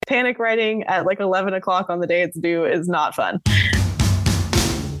panic writing at like 11 o'clock on the day it's due is not fun.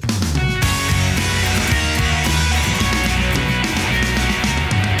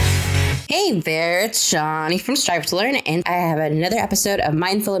 Hey there, it's Shawnee from Strive to Learn, and I have another episode of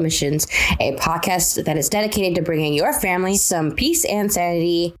Mindful Admissions, a podcast that is dedicated to bringing your family some peace and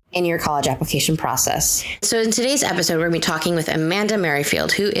sanity in your college application process. So in today's episode, we're going to be talking with Amanda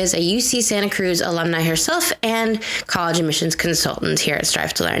Merrifield, who is a UC Santa Cruz alumni herself and college admissions consultant here at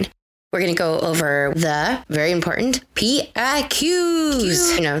Strive to Learn. We're going to go over the very important PIQs,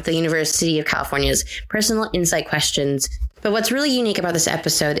 the University of California's personal insight questions. But what's really unique about this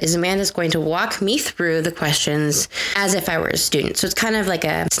episode is Amanda's going to walk me through the questions as if I were a student. So it's kind of like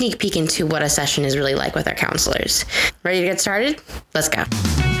a sneak peek into what a session is really like with our counselors. Ready to get started? Let's go.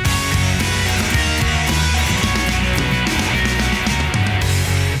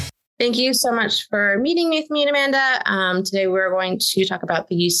 Thank you so much for meeting with me and Amanda. Today we're going to talk about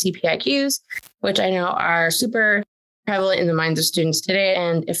the UC PIQs, which I know are super prevalent in the minds of students today.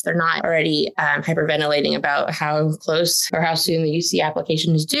 And if they're not already hyperventilating about how close or how soon the UC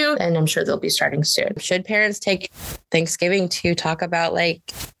application is due, then I'm sure they'll be starting soon. Should parents take Thanksgiving to talk about the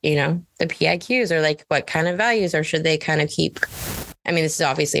PIQs or like what kind of values, or should they kind of keep, this is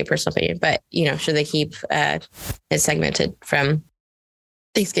obviously a personal opinion, but should they keep it segmented from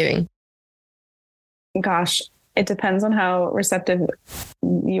Thanksgiving? Gosh, it depends on how receptive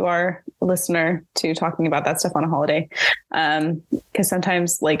you are, listener, to talking about that stuff on a holiday. Because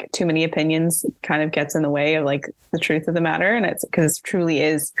sometimes like too many opinions kind of gets in the way of like the truth of the matter. And it's because it truly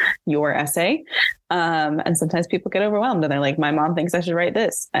is your essay. And sometimes people get overwhelmed and they're like, my mom thinks I should write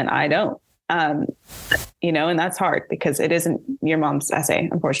this and I don't. And that's hard because it isn't your mom's essay.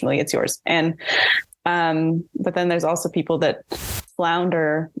 Unfortunately, it's yours. And but then there's also people that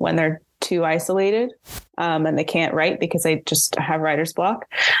flounder when they're too isolated and they can't write because they just have writer's block.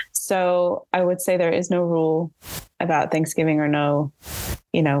 So I would say there is no rule about Thanksgiving or no,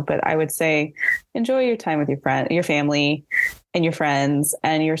 but I would say enjoy your time with your family and your friends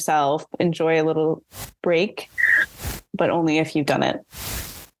and yourself. Enjoy a little break, but only if you've done it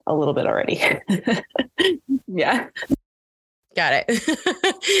a little bit already. Yeah. Got it.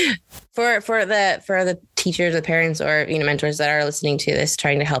 For the teachers, the parents, or mentors that are listening to this,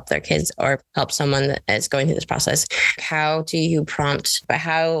 trying to help their kids or help someone that is going through this process, how do you prompt? But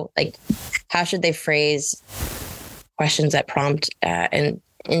how should they phrase questions that prompt an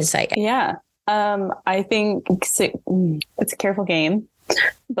insight? Yeah, I think it's a careful game,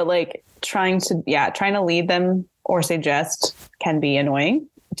 but trying to lead them or suggest can be annoying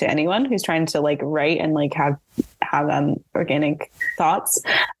to anyone who's trying to write and have organic thoughts,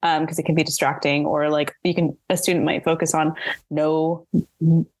 because it can be distracting, or a student might focus on, no,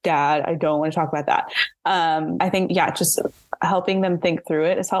 dad, I don't want to talk about that. I think, just helping them think through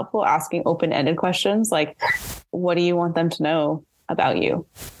it is helpful. Asking open-ended questions like, what do you want them to know about you?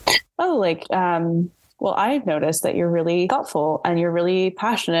 Well, I've noticed that you're really thoughtful and you're really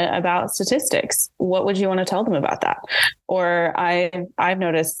passionate about statistics. What would you want to tell them about that? Or I've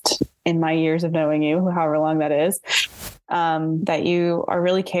noticed in my years of knowing you, however long that is, that you are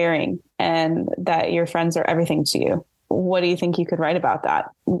really caring and that your friends are everything to you. What do you think you could write about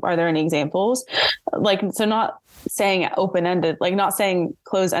that? Are there any examples? So not saying open-ended, not saying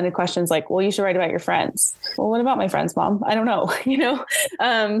closed-ended questions like, well, you should write about your friends. Well, what about my friends, Mom? I don't know,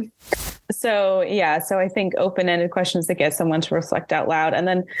 So I think open-ended questions that get someone to reflect out loud. And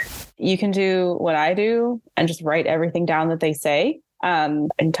then you can do what I do and just write everything down that they say, and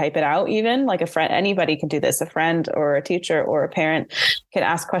type it out. Even like a friend, anybody can do this. A friend or a teacher or a parent can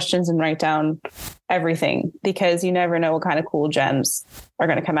ask questions and write down everything, because you never know what kind of cool gems are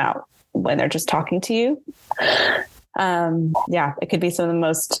going to come out when they're just talking to you. It could be some of the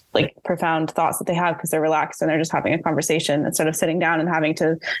most profound thoughts that they have because they're relaxed and they're just having a conversation instead of sitting down and having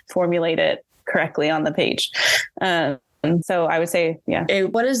to formulate it correctly on the page. So I would say,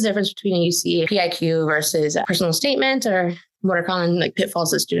 what is the difference between a UC PIQ versus a personal statement, or what are common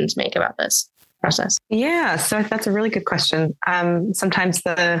pitfalls that students make about this process? Yeah, so that's a really good question. Sometimes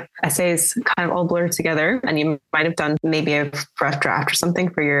the essays kind of all blur together, and you might have done maybe a rough draft or something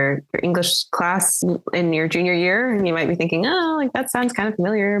for your English class in your junior year, and you might be thinking, that sounds kind of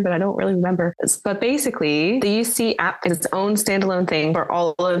familiar, but I don't really remember. But basically, the UC app is its own standalone thing for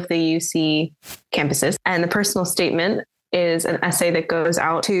all of the UC campuses, and the personal statement is an essay that goes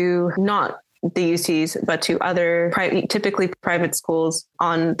out to not the UCs, but to other typically private schools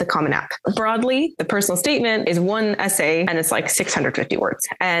on the Common App. Broadly, the personal statement is one essay and it's 650 words.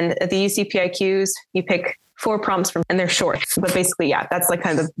 And the UC PIQs, you pick 4 prompts from, and they're short. But basically, that's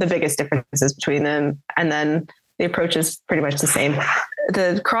kind of the biggest differences between them. And then the approach is pretty much the same.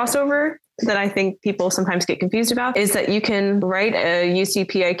 The crossover that I think people sometimes get confused about is that you can write a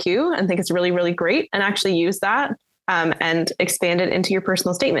UCPIQ and think it's really, really great and actually use that and expand it into your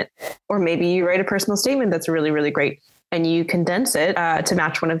personal statement. Or maybe you write a personal statement that's really, really great and you condense it to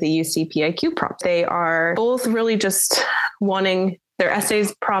match one of the UCPIQ prompts. They are both really just they're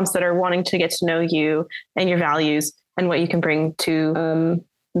essays prompts that are wanting to get to know you and your values and what you can bring to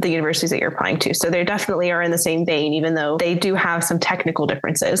the universities that you're applying to. So they definitely are in the same vein, even though they do have some technical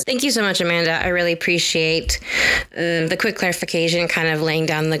differences. Thank you so much, Amanda. I really appreciate the quick clarification, kind of laying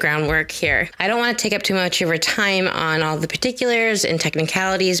down the groundwork here. I don't want to take up too much of your time on all the particulars and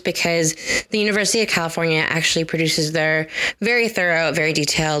technicalities because the University of California actually produces their very thorough, very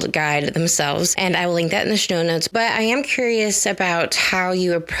detailed guide themselves. And I will link that in the show notes. But I am curious about how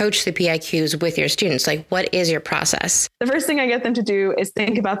you approach the PIQs with your students. Like, what is your process? The first thing I get them to do is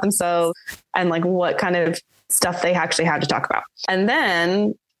think about themselves and like what kind of stuff they actually have to talk about. And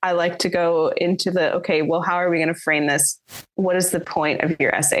then I like to go into how are we going to frame this? What is the point of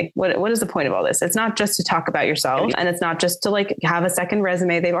your essay? What is the point of all this? It's not just to talk about yourself and it's not just to like have a second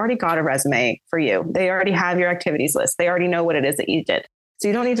resume. They've already got a resume for you. They already have your activities list. They already know what it is that you did. So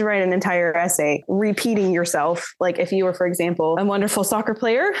you don't need to write an entire essay repeating yourself. Like if you were, for example, a wonderful soccer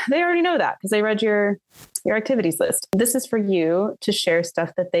player, they already know that because they read your activities list. This is for you to share stuff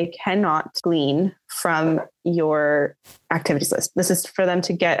that they cannot glean from your activities list. This is for them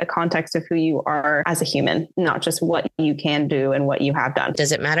to get a context of who you are as a human, not just what you can do and what you have done.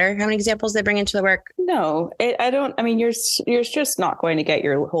 Does it matter how many examples they bring into the work? No, I don't. I mean, you're just not going to get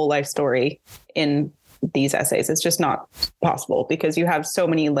your whole life story in these essays. It's just not possible because you have so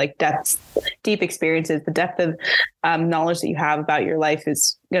many like deep experiences. The depth of knowledge that you have about your life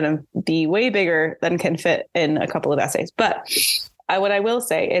is going to be way bigger than can fit in a couple of essays. But what I will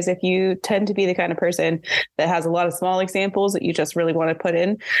say is if you tend to be the kind of person that has a lot of small examples that you just really want to put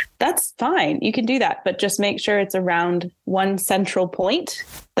in, that's fine. You can do that, but just make sure it's around one central point.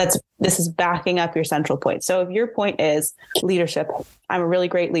 This is backing up your central point. So if your point is leadership, I'm a really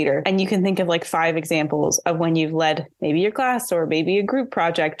great leader. And you can think of like 5 examples of when you've led maybe your class or maybe a group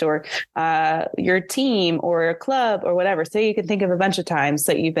project or your team or a club or whatever. So you can think of a bunch of times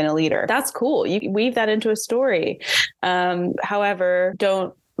that you've been a leader. That's cool. You weave that into a story. However,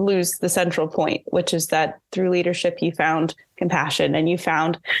 don't lose the central point, which is that through leadership, you found compassion and you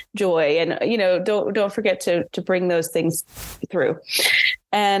found joy. And, don't forget to bring those things through.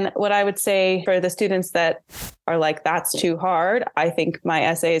 And what I would say for the students that are like, that's too hard, I think my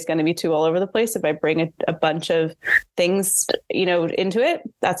essay is going to be too all over the place. If I bring a bunch of things, into it,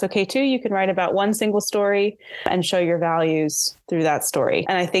 that's okay too. You can write about one single story and show your values through that story.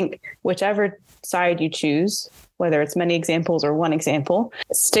 And I think whichever side you choose, whether it's many examples or one example,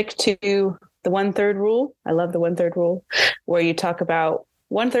 stick to the 1/3 rule. I love the 1/3 rule, where you talk about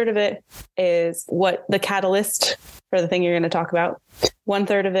 1/3 of it is what the catalyst for the thing you're going to talk about.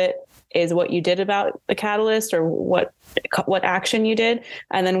 1/3 of it is what you did about the catalyst or what action you did.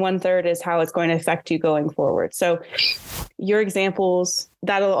 And then 1/3 is how it's going to affect you going forward. So your examples,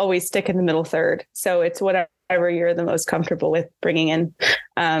 that'll always stick in the middle third. So it's whatever you're the most comfortable with bringing in.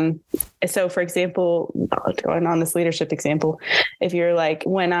 So for example, going on this leadership example, if you're like,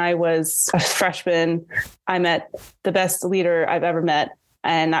 when I was a freshman, I met the best leader I've ever met,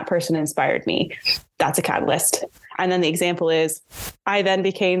 and that person inspired me. That's a catalyst. And then the example is, I then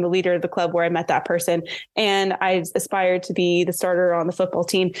became the leader of the club where I met that person, and I aspired to be the starter on the football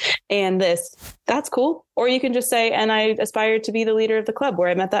team. And that's cool. Or you can just say, and I aspired to be the leader of the club where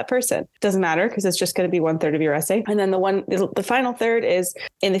I met that person. Doesn't matter because it's just going to be 1/3 of your essay. And then the final third is,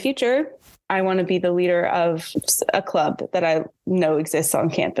 in the future, I want to be the leader of a club that I know exists on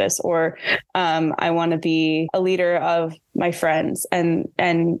campus, or I want to be a leader of my friends and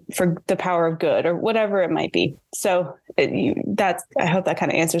for the power of good, or whatever it might be. So I hope that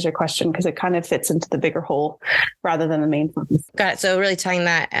kind of answers your question, because it kind of fits into the bigger whole rather than the main focus. Got it. So really tying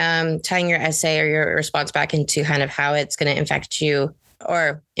your essay or your response back into kind of how it's going to affect you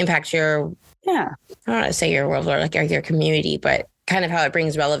or impact your, I don't want to say your world or like your community, but kind of how it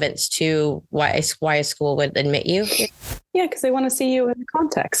brings relevance to why a school would admit you. Yeah, because they want to see you in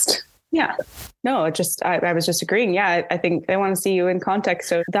context. Yeah. No, I was just agreeing. Yeah, I think they want to see you in context.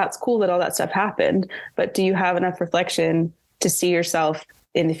 So that's cool that all that stuff happened. But do you have enough reflection to see yourself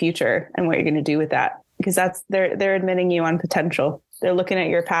in the future and what you're going to do with that? Because they're admitting you on potential. They're looking at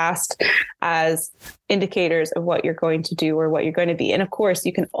your past as indicators of what you're going to do or what you're going to be. And of course,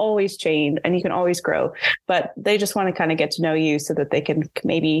 you can always change and you can always grow, but they just want to kind of get to know you so that they can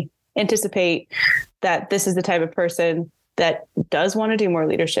maybe anticipate that this is the type of person that does want to do more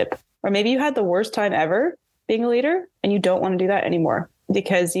leadership. Or maybe you had the worst time ever being a leader and you don't want to do that anymore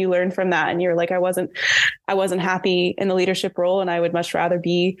because you learned from that and you're like, I wasn't happy in the leadership role and I would much rather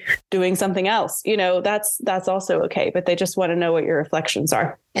be doing something else. That's also okay, but they just want to know what your reflections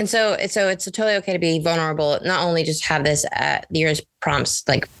are. And so it's totally okay to be vulnerable, not only just have this year's prompts,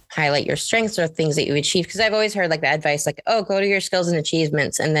 like highlight your strengths or things that you achieve. Cause I've always heard like the advice, like, oh, go to your skills and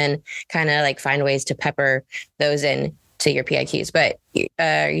achievements and then kind of like find ways to pepper those in to your PIQs. But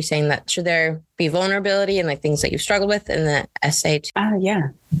are you saying that should there be vulnerability and like things that you've struggled with in the essay too? Yeah,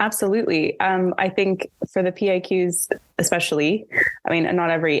 absolutely. I think for the PIQs, especially, I mean,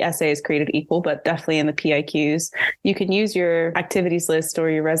 not every essay is created equal, but definitely in the PIQs, you can use your activities list or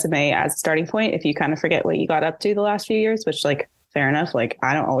your resume as a starting point if you kind of forget what you got up to the last few years, which like, fair enough. Like,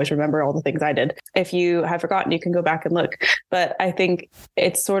 I don't always remember all the things I did. If you have forgotten, you can go back and look. But I think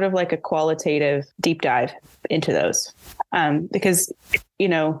it's sort of like a qualitative deep dive into those. Because,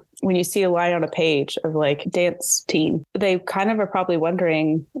 when you see a line on a page of like dance team, they kind of are probably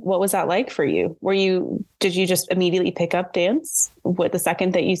wondering, what was that like for you? Did you just immediately pick up dance with the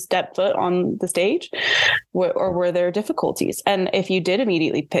second that you stepped foot on the stage? Or were there difficulties? And if you did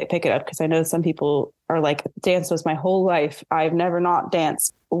immediately pick it up, because I know some people are like, dance was my whole life, I've never not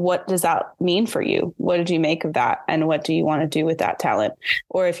danced. What does that mean for you? What did you make of that? And what do you want to do with that talent?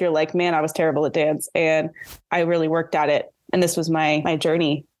 Or if you're like, man, I was terrible at dance and I really worked at it, and this was my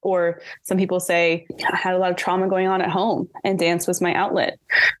journey. Or some people say, I had a lot of trauma going on at home and dance was my outlet,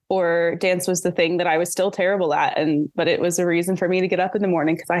 or dance was the thing that I was still terrible at. But it was a reason for me to get up in the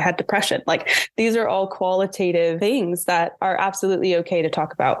morning because I had depression. Like, these are all qualitative things that are absolutely okay to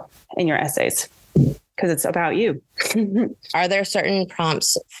talk about in your essays because it's about you. Are there certain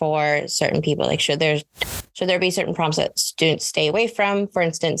prompts for certain people? Like, should there be certain prompts that students stay away from? For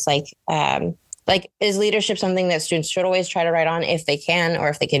instance, like, is leadership something that students should always try to write on if they can, or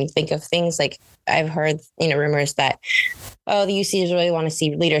if they can think of things? Like, I've heard, rumors that, the UCs really want to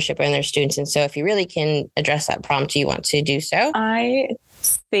see leadership in their students. And so if you really can address that prompt, you want to do so? I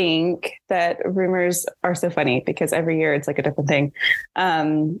think that rumors are so funny because every year it's like a different thing.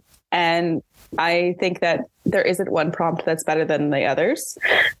 And I think that there isn't one prompt that's better than the others,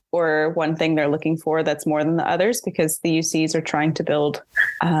 or one thing they're looking for that's more than the others, because the UCs are trying to build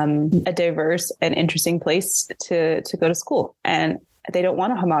a diverse and interesting place to go to school. And they don't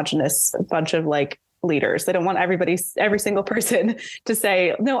want a homogenous bunch of like leaders. They don't want every single person to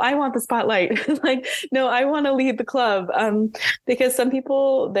say, no, I want the spotlight. Like, no, I want to lead the club. Because some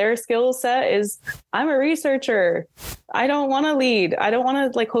people, their skill set is, I'm a researcher. I don't want to lead. I don't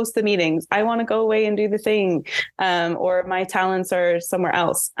want to like host the meetings. I want to go away and do the thing. Or my talents are somewhere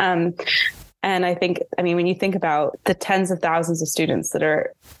else. And I think, when you think about the tens of thousands of students that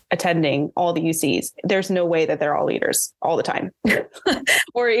are attending all the UCs, there's no way that they're all leaders all the time.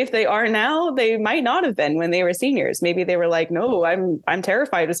 Or if they are now, they might not have been when they were seniors. Maybe they were like, no, I'm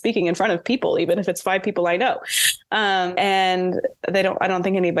terrified of speaking in front of people, even if it's 5 people I know. And I don't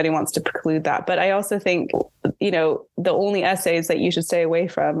think anybody wants to preclude that. But I also think, the only essays that you should stay away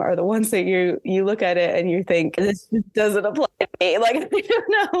from are the ones that you look at it and you think, this doesn't apply to me. Like, I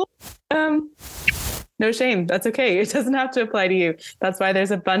don't know. No shame. That's okay. It doesn't have to apply to you. That's why there's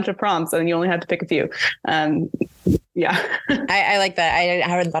a bunch of prompts and you only have to pick a few. Yeah. I like that. I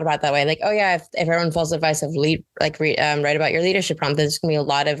haven't thought about it that way. Like, oh yeah, if everyone follows the advice of write about your leadership prompt, there's going to be a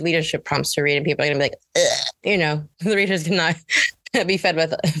lot of leadership prompts to read and people are going to be like, the readers cannot be fed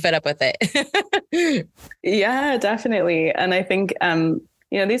up with it. Yeah, definitely. And I think,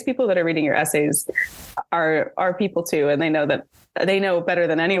 these people that are reading your essays are people too. And they know better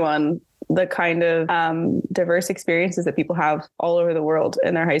than anyone the kind of diverse experiences that people have all over the world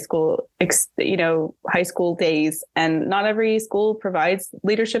in their high school days. And not every school provides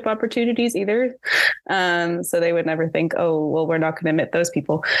leadership opportunities either. So they would never think, oh, well, we're not going to admit those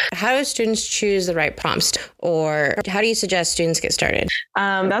people. How do students choose the right prompts, or how do you suggest students get started?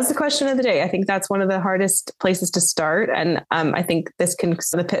 That's the question of the day. I think that's one of the hardest places to start. And I think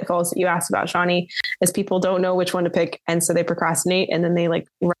the pitfalls that you asked about, Shawnee, is people don't know which one to pick. And so they procrastinate and then they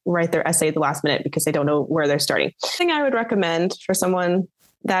write their essay at the last minute because they don't know where they're starting. The thing I would recommend for someone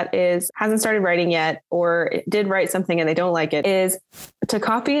that hasn't started writing yet, or did write something and they don't like it, is to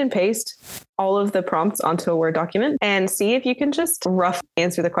copy and paste all of the prompts onto a Word document and see if you can just roughly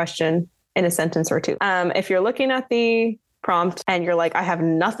answer the question in a sentence or two. If you're looking at the prompt and you're like, I have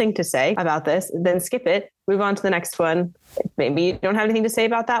nothing to say about this, then skip it, move on to the next one. Maybe you don't have anything to say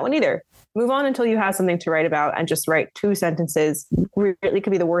about that one either. Move on until you have something to write about and just write 2 sentences. It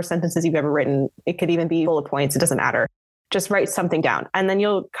could be the worst sentences you've ever written. It could even be bullet points. It doesn't matter. Just write something down. And then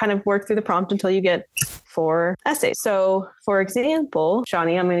you'll kind of work through the prompt until you get for essays. So for example,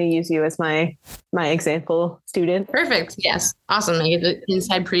 Shawnee, I'm going to use you as my example student. Perfect. Yes. Awesome. I get the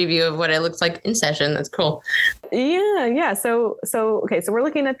inside preview of what it looks like in session. That's cool. Yeah. So okay. So we're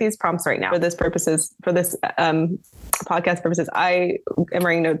looking at these prompts right now for this podcast purposes. I am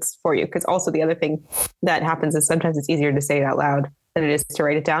writing notes for you because also the other thing that happens is sometimes it's easier to say it out loud than it is to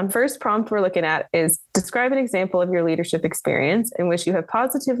write it down. First prompt we're looking at is describe an example of your leadership experience in which you have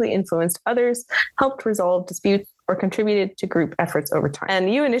positively influenced others, helped resolve disputes, or contributed to group efforts over time.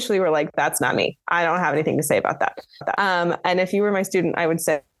 And you initially were like, that's not me. I don't have anything to say about that. And if you were my student, I would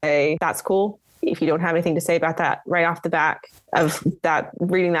say, that's cool. If you don't have anything to say about that right off the back of that,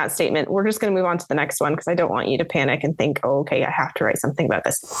 reading that statement, we're just going to move on to the next one because I don't want you to panic and think, oh, okay, I have to write something about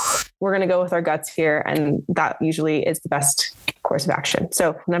this. We're going to go with our guts here. And that usually is the best course of action.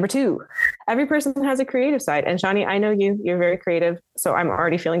 So number 2, every person has a creative side. And Shawnee, I know you're very creative. So I'm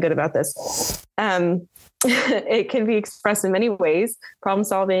already feeling good about this. It can be expressed in many ways: problem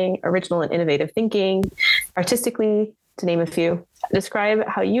solving, original and innovative thinking, artistically, to name a few. Describe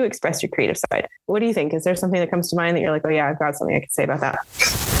how you express your creative side. What do you think? Is there something that comes to mind that you're like, oh yeah, I've got something I could say about that?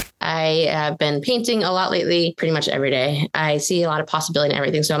 I have been painting a lot lately, pretty much every day. I see a lot of possibility in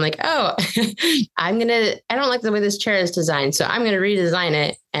everything. So I'm like, oh, I don't like the way this chair is designed. So I'm going to redesign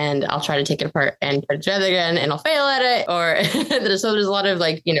it and I'll try to take it apart and put it together again and I'll fail at it. Or so there's a lot of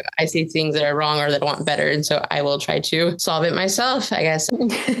like, I see things that are wrong or that I want better. And so I will try to solve it myself, I guess.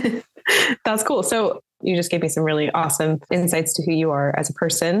 That's cool. So you just gave me some really awesome insights to who you are as a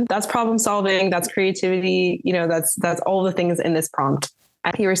person. That's problem solving. That's creativity. That's all the things in this prompt.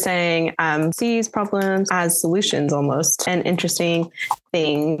 You were saying sees problems as solutions almost and interesting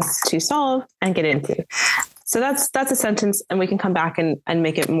things to solve and get into. So that's a sentence, and we can come back and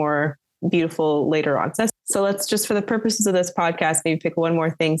make it more beautiful later on. So let's just, for the purposes of this podcast, maybe pick one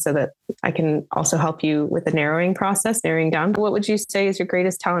more thing so that I can also help you with the narrowing down. What would you say is your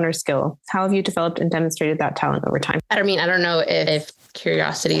greatest talent or skill? How have you developed and demonstrated that talent over time? I don't know if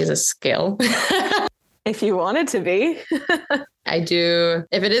curiosity is a skill. If you want it to be. I do.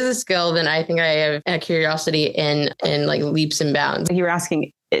 If it is a skill, then I think I have a curiosity in like leaps and bounds. You were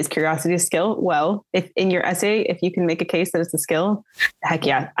asking, is curiosity a skill? Well, if in your essay, if you can make a case that it's a skill, heck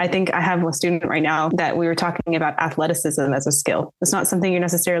yeah. I think I have a student right now that we were talking about athleticism as a skill. It's not something you're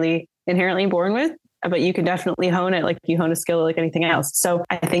necessarily inherently born with, but you can definitely hone it like you hone a skill like anything else. So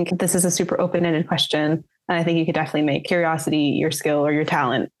I think this is a super open-ended question. And I think you could definitely make curiosity your skill or your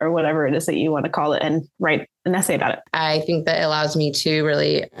talent or whatever it is that you want to call it and write an essay about it. I think that allows me to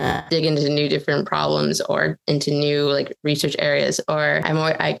really dig into new different problems or into new like research areas. Or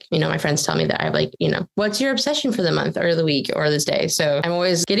my friends tell me that I'm like, what's your obsession for the month or the week or this day? So I'm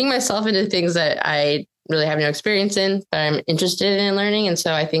always getting myself into things that I really have no experience in, but I'm interested in learning. And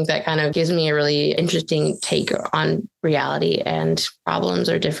so I think that kind of gives me a really interesting take on reality and problems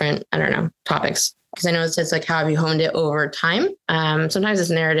or different, topics. Because I know it says like, how have you honed it over time? Sometimes it's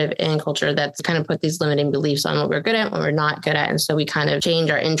narrative in culture that's kind of put these limiting beliefs on what we're good at, what we're not good at. And so we kind of change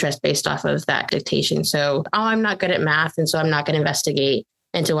our interest based off of that dictation. So, I'm not good at math. And so I'm not going to investigate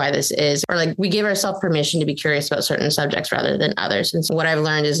into why this is, or like we give ourselves permission to be curious about certain subjects rather than others. And so what I've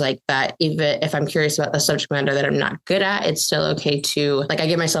learned is like that even if I'm curious about the subject matter that I'm not good at, it's still okay to I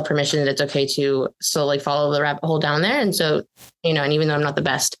give myself permission that it's okay to slowly follow the rabbit hole down there. And so, and even though I'm not the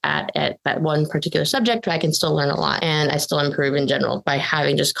best at that one particular subject, I can still learn a lot and I still improve in general by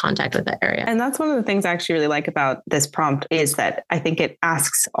having just contact with that area. And that's one of the things I actually really like about this prompt is that I think it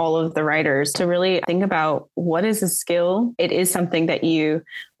asks all of the writers to really think about what is a skill. It is something that you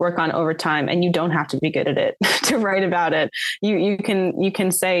work on over time and you don't have to be good at it to write about it. You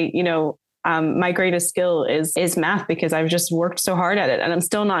can say, my greatest skill is math because I've just worked so hard at it and I'm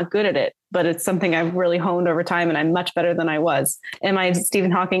still not good at it, but it's something I've really honed over time and I'm much better than I was. Am I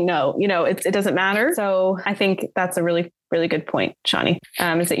Stephen Hawking? No, it doesn't matter. So I think that's a really, really good point, Shawnee,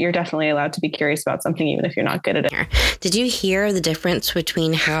 is that you're definitely allowed to be curious about something, even if you're not good at it. Did you hear the difference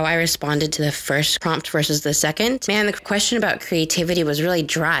between how I responded to the first prompt versus the second? Man, the question about creativity was really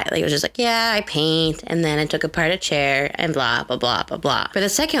dry. Like it was just like, yeah, I paint and then I took apart a chair and blah, blah, blah, blah, blah. For the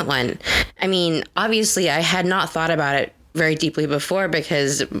second one, obviously I had not thought about it very deeply before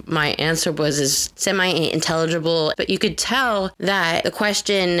because my answer was semi-intelligible, but you could tell that the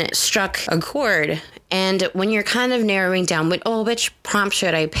question struck a chord. And when you're kind of narrowing down, which prompt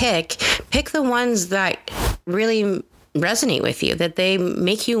should I pick the ones that really resonate with you, that they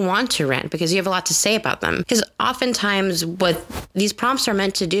make you want to rant because you have a lot to say about them. Because oftentimes what these prompts are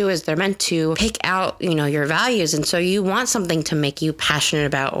meant to do is they're meant to pick out, your values. And so you want something to make you passionate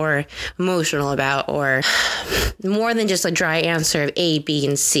about or emotional about, or more than just a dry answer of A, B,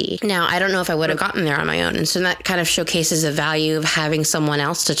 and C. Now, I don't know if I would have gotten there on my own. And so that kind of showcases the value of having someone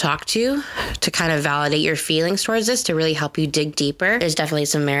else to talk to kind of validate your feelings towards this, to really help you dig deeper. There's definitely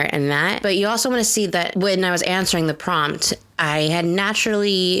some merit in that. But you also want to see that when I was answering the prompt, I had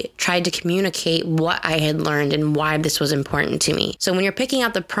naturally tried to communicate what I had learned and why this was important to me. So when you're picking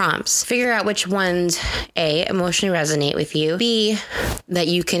out the prompts, figure out which ones, A, emotionally resonate with you, B, that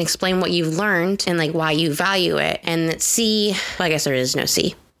you can explain what you've learned and like why you value it, and that C, well, I guess there is no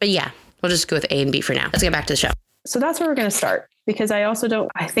C, but yeah, we'll just go with A and B for now. Let's get back to the show. So that's where we're going to start, because I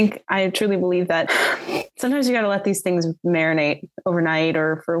truly believe that sometimes you got to let these things marinate overnight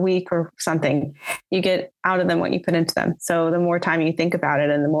or for a week or something. You get out of them what you put into them. So the more time you think about it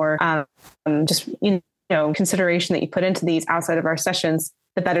and the more consideration that you put into these outside of our sessions,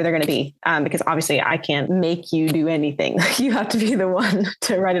 the better they're going to be. Because obviously I can't make you do anything. You have to be the one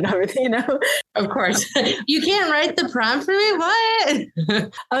to write it over, Of course. You can't write the prompt for me?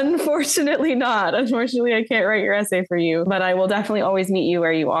 What? Unfortunately not. Unfortunately, I can't write your essay for you, but I will definitely always meet you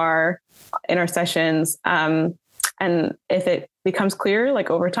where you are in our sessions. And if it becomes clear, like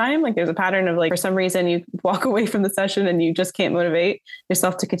over time, like there's a pattern of like, for some reason you walk away from the session and you just can't motivate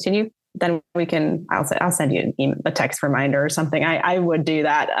yourself to continue, then I'll send you a text reminder or something. I would do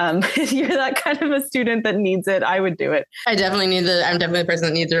that. If you're that kind of a student that needs it, I would do it. I'm definitely the person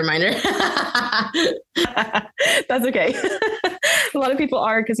that needs a reminder. That's okay. A lot of people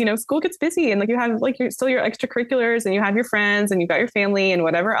are, because, school gets busy and like you have like your extracurriculars and you have your friends and you've got your family and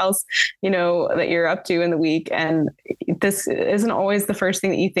whatever else, that you're up to in the week. And this isn't always the first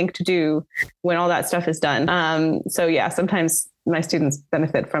thing that you think to do when all that stuff is done. So yeah, sometimes my students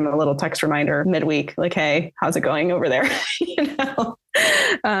benefit from a little text reminder midweek, like, hey, how's it going over there?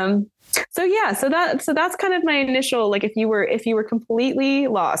 So that's kind of my initial, like, if you were completely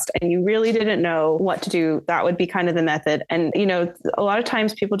lost and you really didn't know what to do, that would be kind of the method. And, a lot of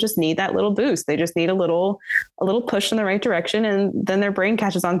times people just need that little boost. They just need a little push in the right direction. And then their brain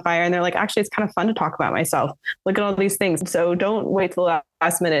catches on fire and they're like, actually, it's kind of fun to talk about myself. Look at all these things. So don't wait till the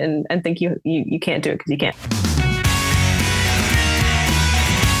last minute and think you can't do it, because you can't.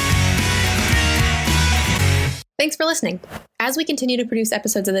 Thanks for listening. As we continue to produce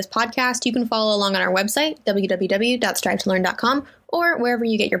episodes of this podcast, you can follow along on our website, www.strivetolearn.com, or wherever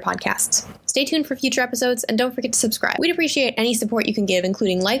you get your podcasts. Stay tuned for future episodes, and don't forget to subscribe. We'd appreciate any support you can give,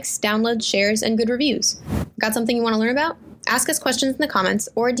 including likes, downloads, shares, and good reviews. Got something you want to learn about? Ask us questions in the comments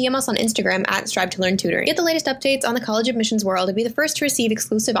or DM us on Instagram at Strive to Learn Tutoring. Get the latest updates on the college admissions world and be the first to receive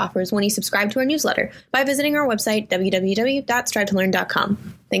exclusive offers when you subscribe to our newsletter by visiting our website,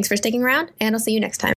 www.strivetolearn.com. Thanks for sticking around, and I'll see you next time.